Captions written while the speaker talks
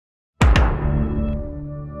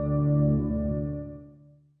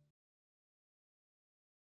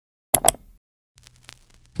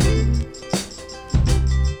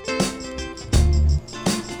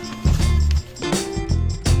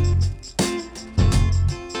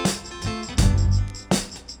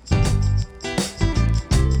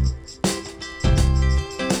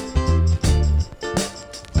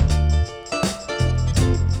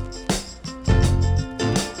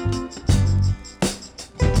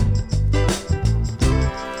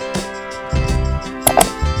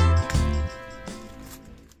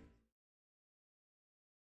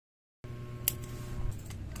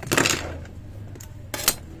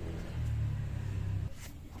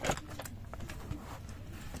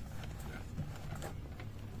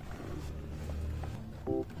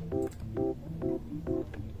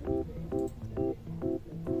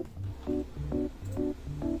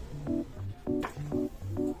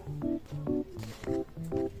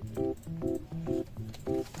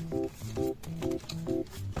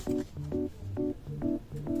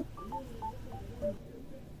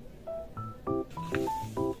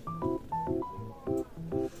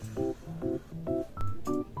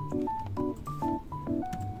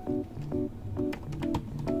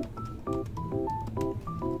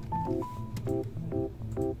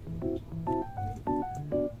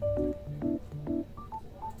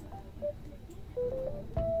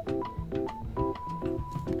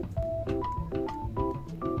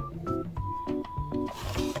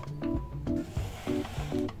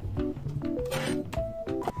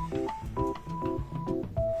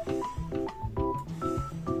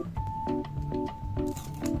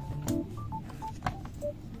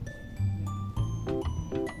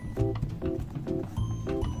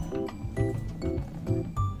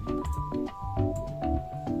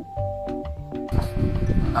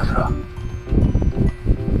아들아,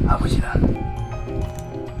 아버지는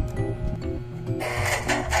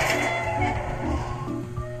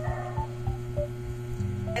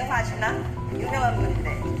아시나? 유명한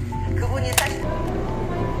분인데 그분이 사실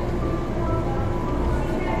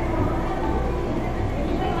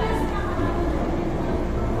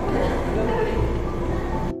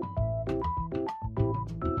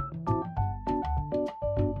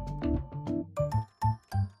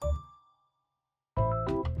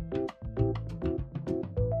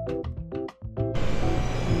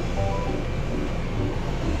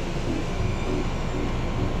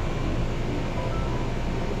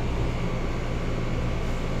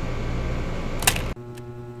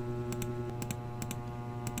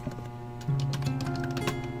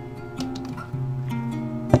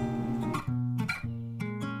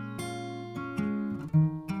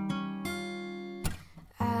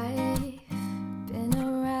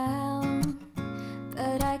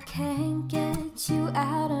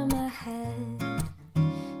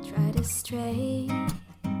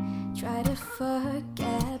try to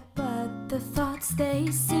forget, but the thoughts they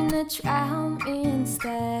seem to drown me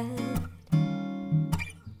instead.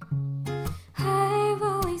 I've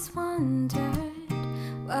always wondered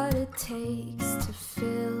what it takes to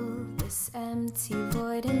fill this empty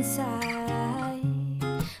void inside,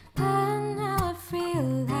 but now I've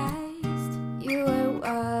realized you were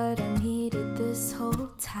what I needed this whole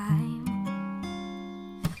time.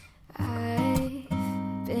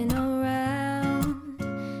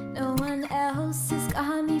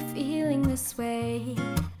 This way,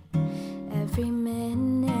 every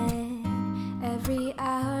minute, every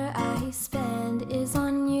hour I spend is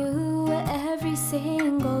on you every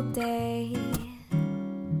single day.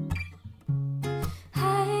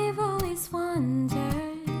 I've always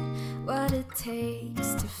wondered what it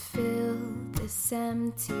takes to fill this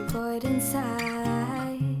empty void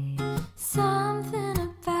inside. Something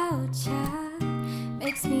about you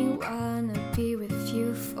makes me wanna be with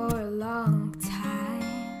you for a long time.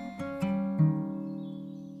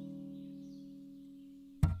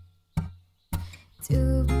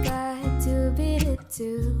 Do ba do be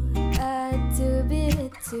do a do be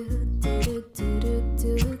do do do do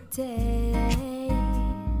do day.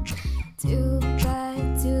 Do ba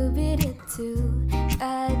do be do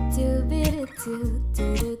a do be do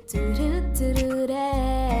do do do do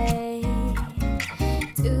day.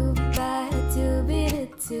 Do ba do be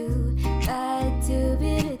do a do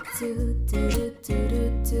be do do do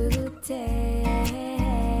do day.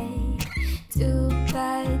 Do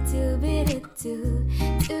ba do be do do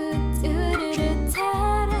do do do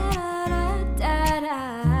da da da da.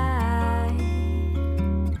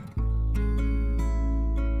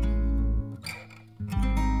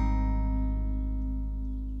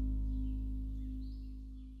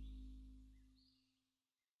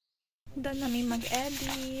 Doon namin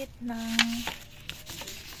mag-edit ng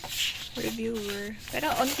reviewer.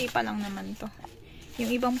 Pero onti pa lang naman to.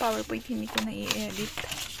 Yung ibang PowerPoint hindi ko na i-edit.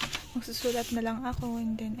 Magsusulat na lang ako,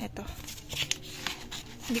 and then eto.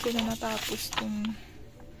 Hindi ko na natapos tong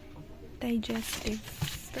digestive.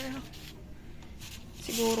 Pero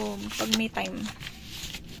siguro pag may time.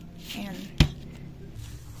 Ayan.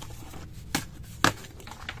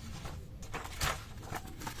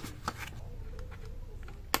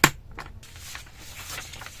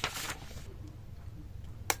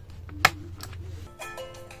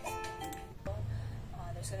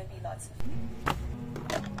 There's gonna be lots of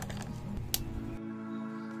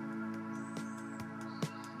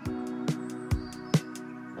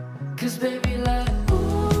Cause baby like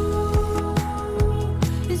ooh,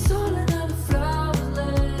 it's all another flower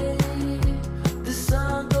lady. The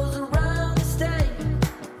sun goes around the state.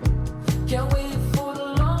 Can't wait for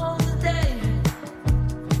the long day.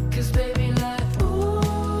 Cause baby like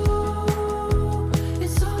ooh,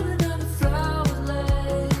 it's all another flower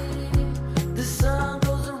lady. The sun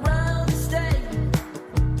goes around the state.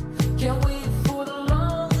 Can't wait for the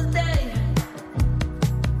long day.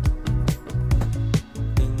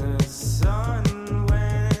 In the sun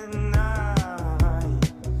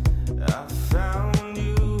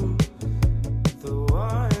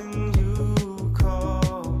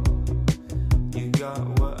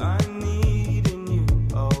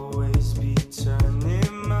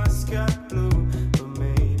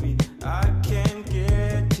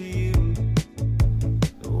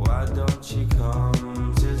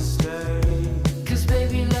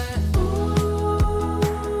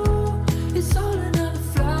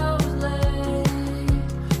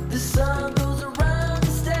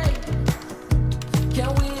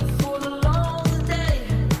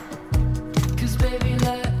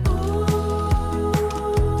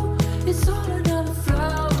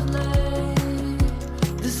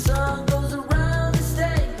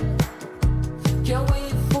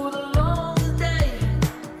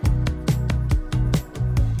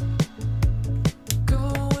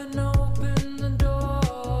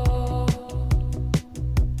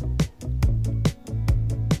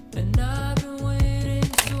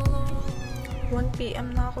 1 PM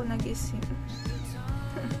na ako nagising.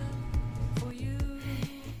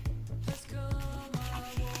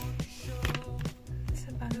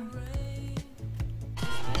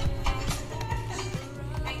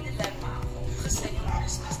 Ay, nalama ako. Kasi yung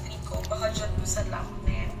Christmas tree ko, baka dyan mo sa lamp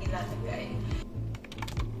na yan ilalagay.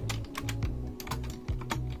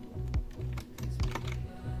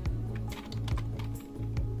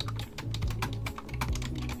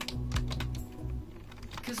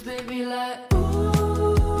 Baby, like,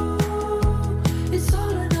 ooh, it's all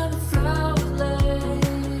another flower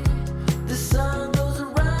lane. The sun goes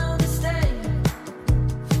around and stays.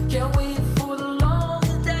 Can't wait for the long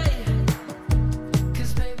day.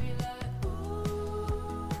 Cause baby, like,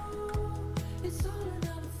 ooh, it's all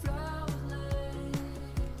another flower lane.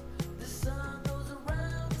 The sun goes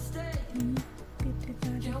around and stays.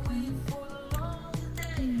 Can't wait for the long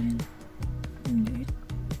day.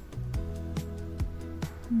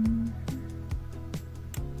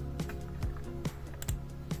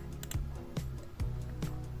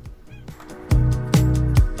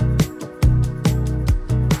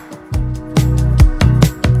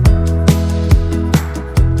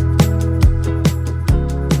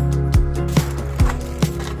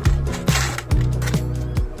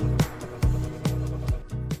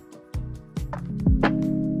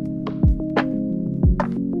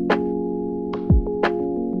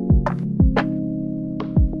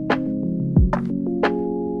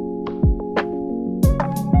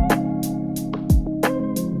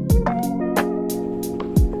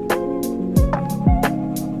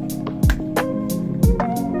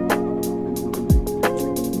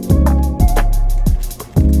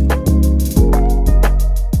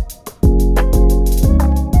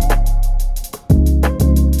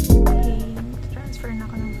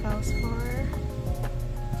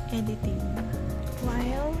 Editing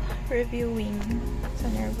while reviewing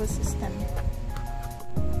sa nervous system.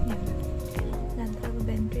 Yan. Lateral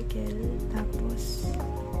ventricle, tapos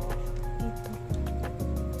ito.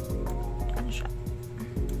 Ano siya?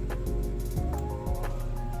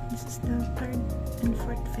 This is the third and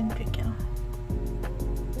fourth ventricle.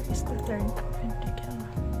 Where is the third ventricle?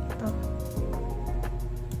 Ito.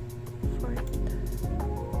 Fourth.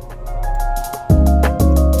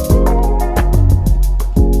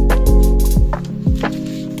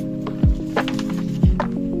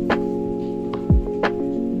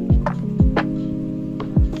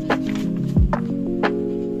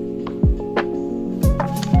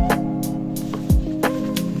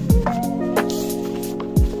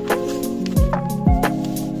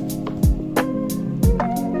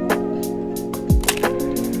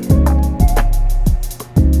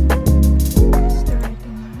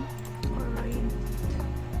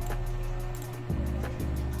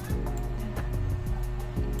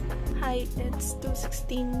 Hi, it's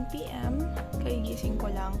 2:16 PM. Kagigising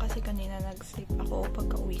ko lang kasi kanina nag-sleep ako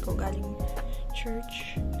pagka-uwi ko galing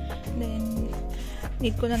church. Then,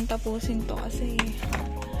 need ko lang tapusin to kasi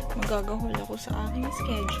magagahol ako sa aking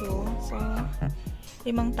schedule. So,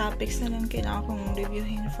 5 topics na lang kailangan kong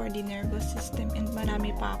reviewin for the nervous system and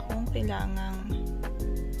marami pa akong kailangang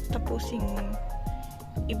tapusing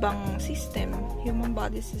ibang system, human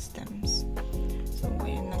body systems. So,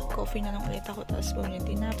 ayun, nag-coffee na lang ulit ako, tapos bumili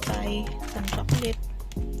tinapay, some chocolate,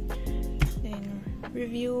 then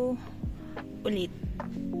review ulit.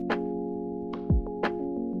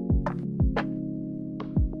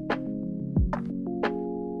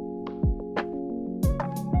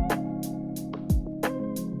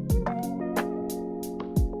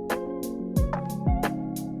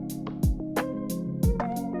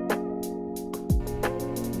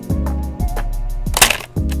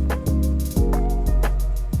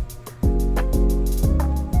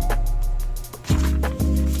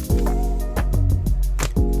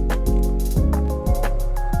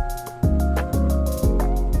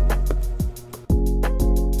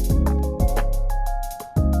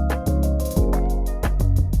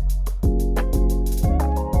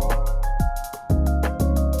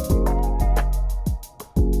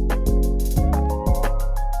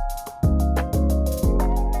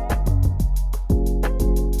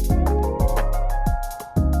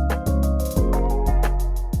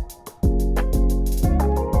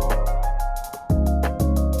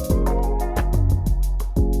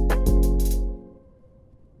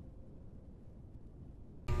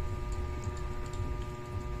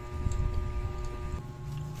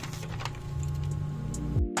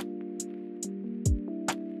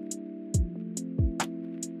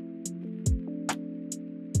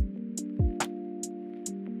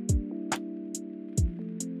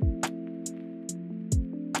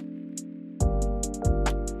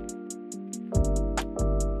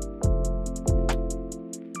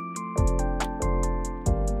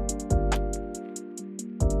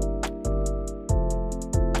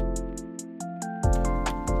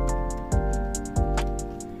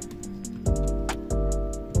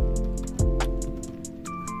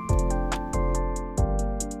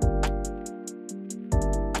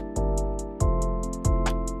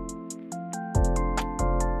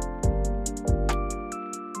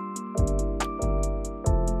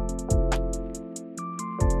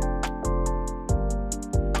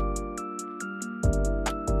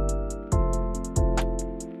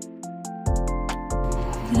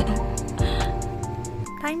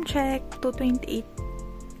 Time check, 2:28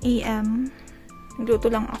 AM. Nagluto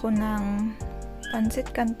lang ako ng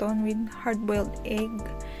pancit canton with hard-boiled egg.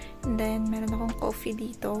 And then, meron akong coffee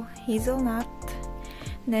dito, hazelnut.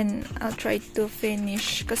 Then, I'll try to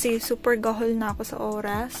finish. Kasi super gahol na ako sa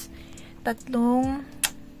oras. Tatlong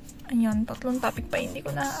topic pa hindi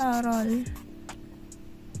ko na-aaral.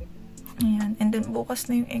 Ayan. And then, bukas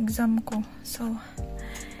na yung exam ko. So,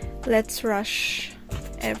 let's rush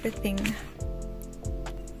everything.